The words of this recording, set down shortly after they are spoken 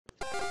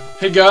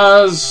Hey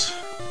guys!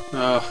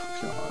 Oh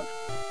god.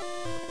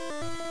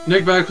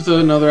 Nick back with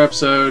another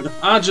episode.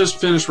 I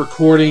just finished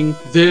recording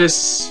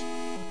this,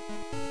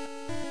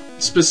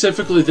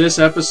 specifically this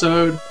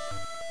episode,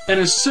 and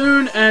as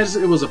soon as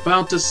it was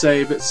about to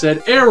save, it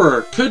said,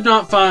 "Error! Could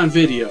not find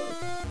video."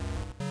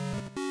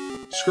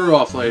 Screw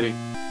off, lady.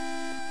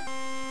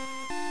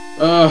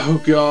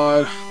 Oh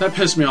god. That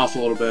pissed me off a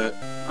little bit.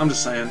 I'm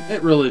just saying.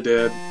 It really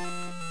did.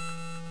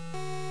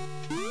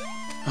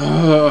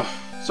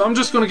 So I'm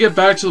just going to get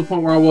back to the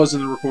point where I was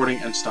in the recording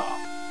and stop.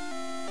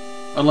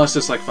 Unless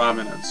it's like 5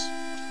 minutes.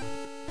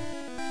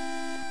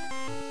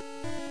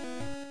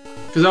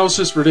 Because that was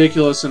just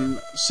ridiculous and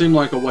seemed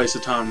like a waste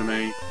of time to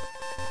me.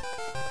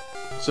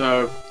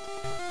 So,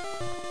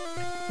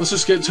 let's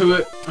just get to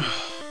it.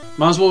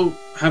 Might as well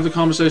have the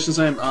conversation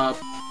saying,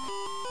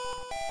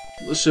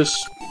 let's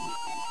just...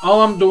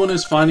 All I'm doing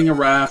is finding a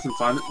raft and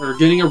or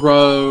getting a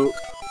rope.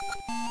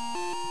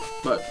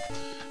 But,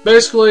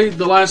 basically,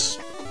 the last...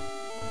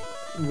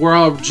 where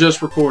I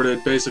just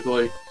recorded,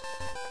 basically.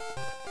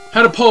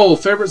 Had a poll,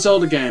 favorite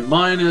Zelda game.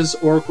 Mine is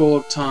Oracle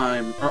of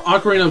Time. Or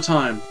Ocarina of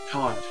Time.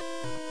 God.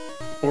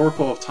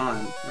 Oracle of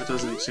Time. That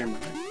doesn't even seem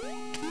right.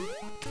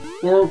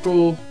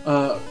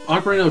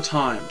 Ocarina of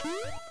Time.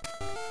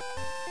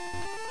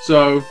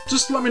 So,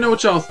 just let me know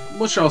what's y'all's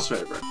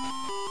favorite.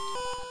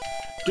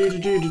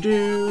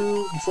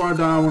 Before I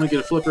die, I want to get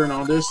a flipper and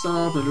all this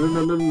stuff.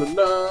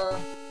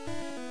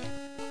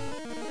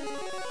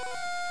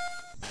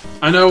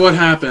 I know what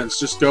happens.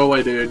 Just go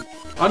away, dude.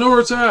 I know where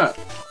it's at.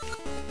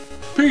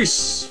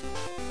 Peace.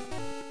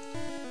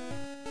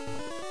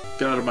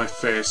 Get out of my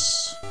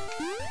face.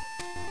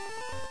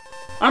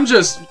 I'm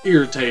just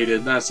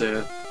irritated. That's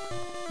it.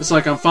 It's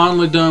like I'm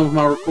finally done with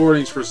my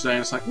recordings for today.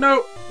 And it's like,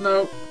 nope,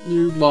 nope,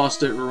 you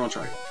lost it. We're gonna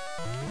try again.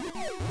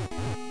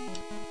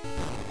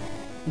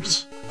 I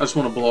just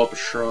want to blow up a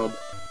shrub.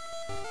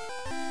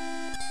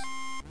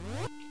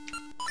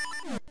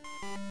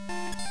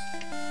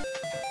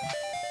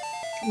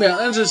 Yeah,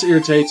 that just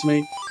irritates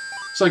me.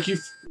 It's like you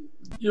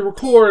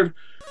record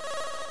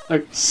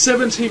like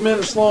 17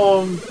 minutes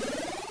long,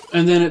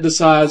 and then it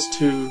decides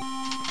to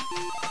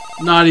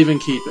not even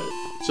keep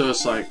it. So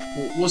it's like,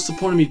 well, what's the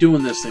point of me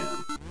doing this then?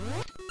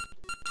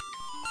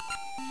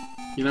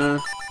 You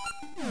know?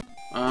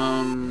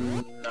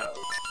 No.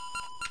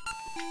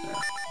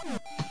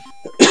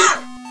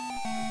 Yeah.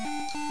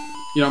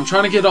 You know, I'm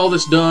trying to get all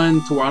this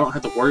done to where I don't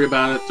have to worry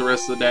about it the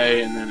rest of the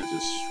day, and then it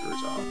just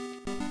screws up.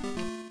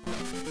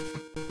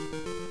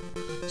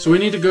 So we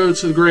need to go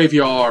to the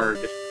graveyard.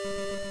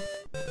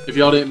 If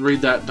y'all didn't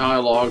read that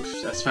dialogue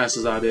as fast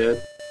as I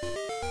did.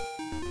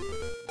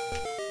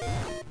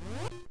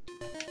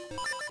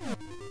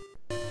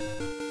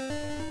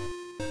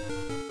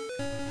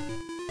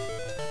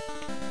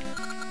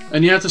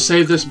 And you have to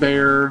save this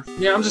bear.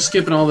 Yeah, I'm just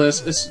skipping all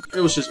this.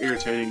 It was just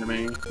irritating to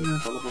me. Blah,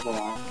 blah, blah,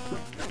 blah.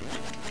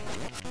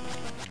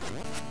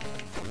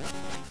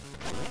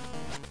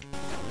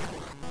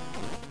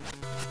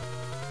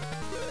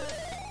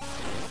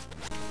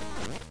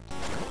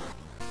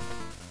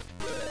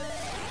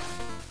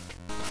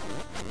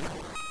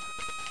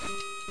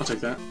 I'll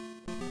take that.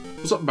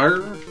 What's up, bear?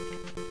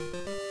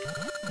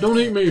 Don't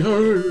eat me,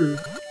 hey!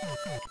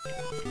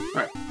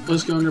 Alright,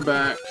 let's go on your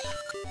back.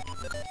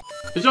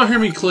 Did y'all hear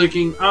me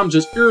clicking? I'm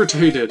just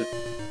irritated.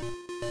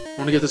 I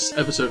want to get this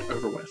episode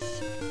over with.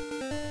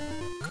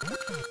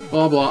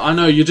 Blah blah. I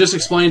know, you just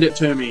explained it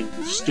to me,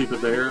 you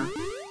stupid bear.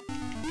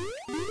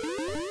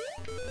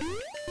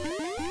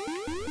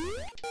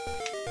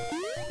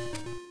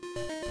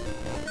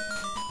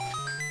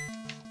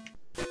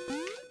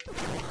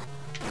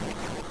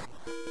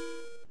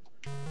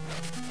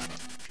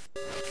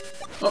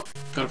 Oh,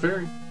 got a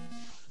fairy.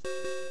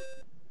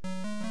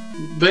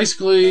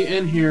 Basically,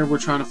 in here, we're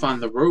trying to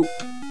find the rope.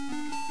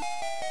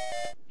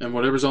 And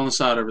whatever's on the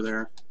side over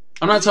there.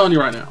 I'm not telling you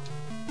right now.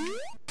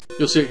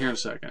 You'll see it here in a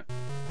second.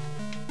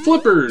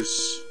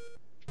 Flippers!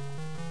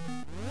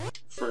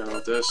 Forgot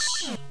about this.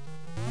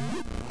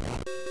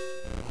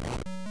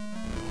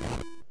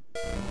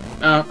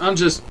 I'm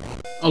just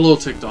a little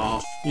ticked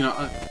off. You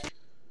know,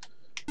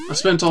 I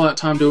spent all that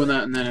time doing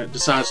that, and then it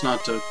decides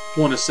not to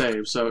want to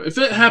save. So if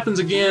it happens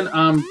again,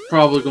 I'm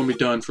probably going to be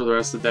done for the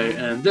rest of the day,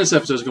 and this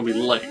episode is going to be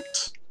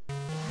late.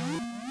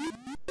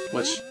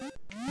 Which,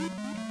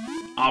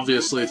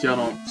 obviously, if y'all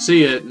don't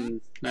see it, and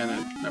it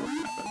never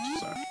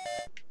happens. So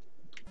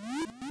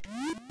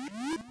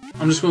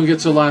I'm just going to get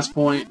to the last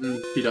point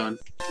and be done.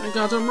 I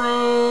got some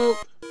rope!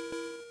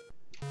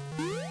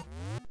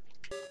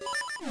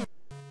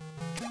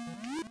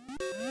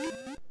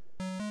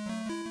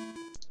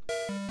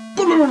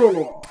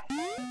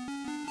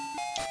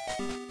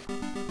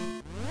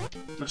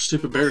 That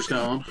stupid bear's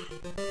gone.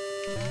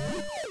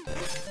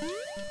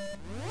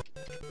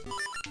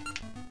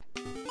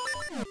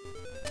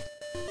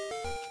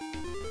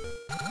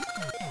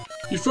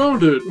 You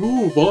found it!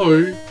 Ooh,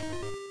 bye!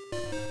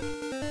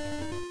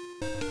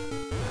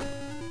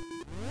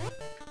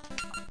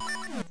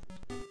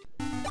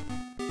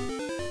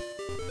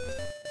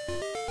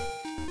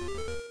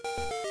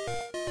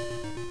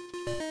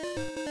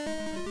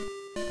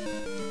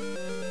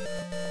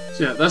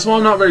 So yeah, that's why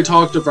I'm not very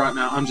talkative right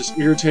now. I'm just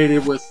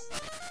irritated with,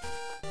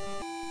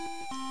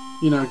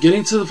 you know,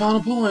 getting to the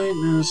final point,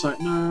 and it's like,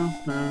 no,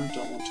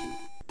 don't want to.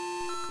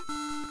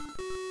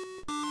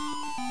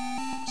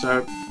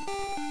 So,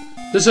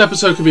 this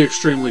episode could be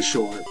extremely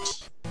short.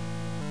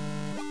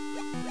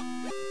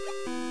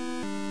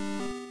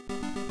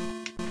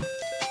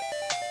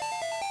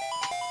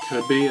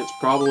 Could be. It's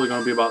probably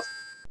going to be about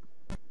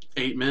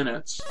 8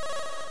 minutes.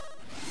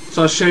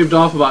 So I shaved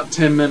off about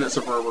 10 minutes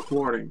of our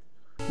recording.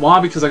 Why?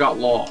 Because I got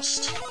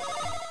lost.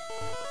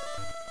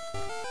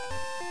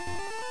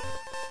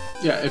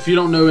 Yeah, if you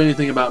don't know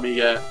anything about me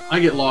yet, I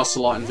get lost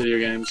a lot in video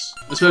games.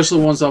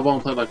 Especially ones I've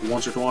only played like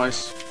once or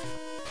twice.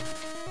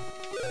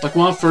 Like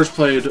when I first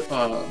played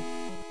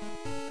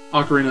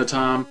Ocarina of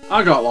Time,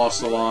 I got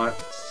lost a lot.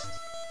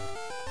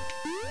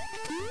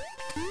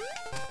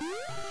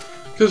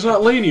 Because it's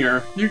not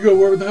linear. You go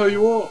wherever the hell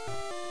you want.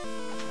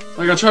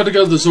 Like I tried to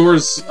go to the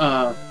Zora's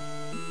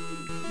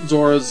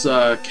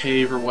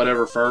cave or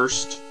whatever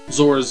first.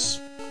 Zora's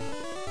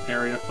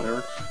area,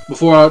 whatever.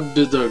 Before I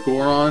did the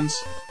Gorons.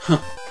 Huh.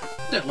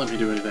 Didn't let me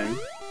do anything.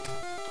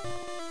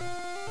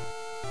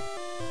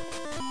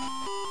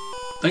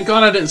 Thank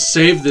God I didn't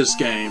save this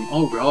game.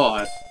 Oh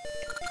God.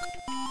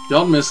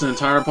 Y'all missed an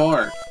entire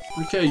part.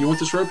 Okay, you want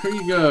this rope? Here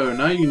you go.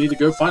 Now you need to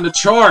go find a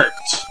chart.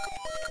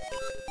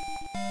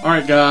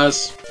 Alright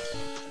guys.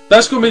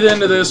 That's going to be the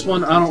end of this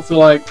one. I don't feel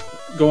like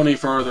going any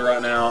further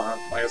right now.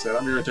 Like I said,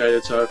 I'm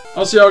irritated. So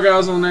I'll see y'all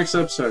guys on the next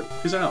episode.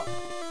 Peace out.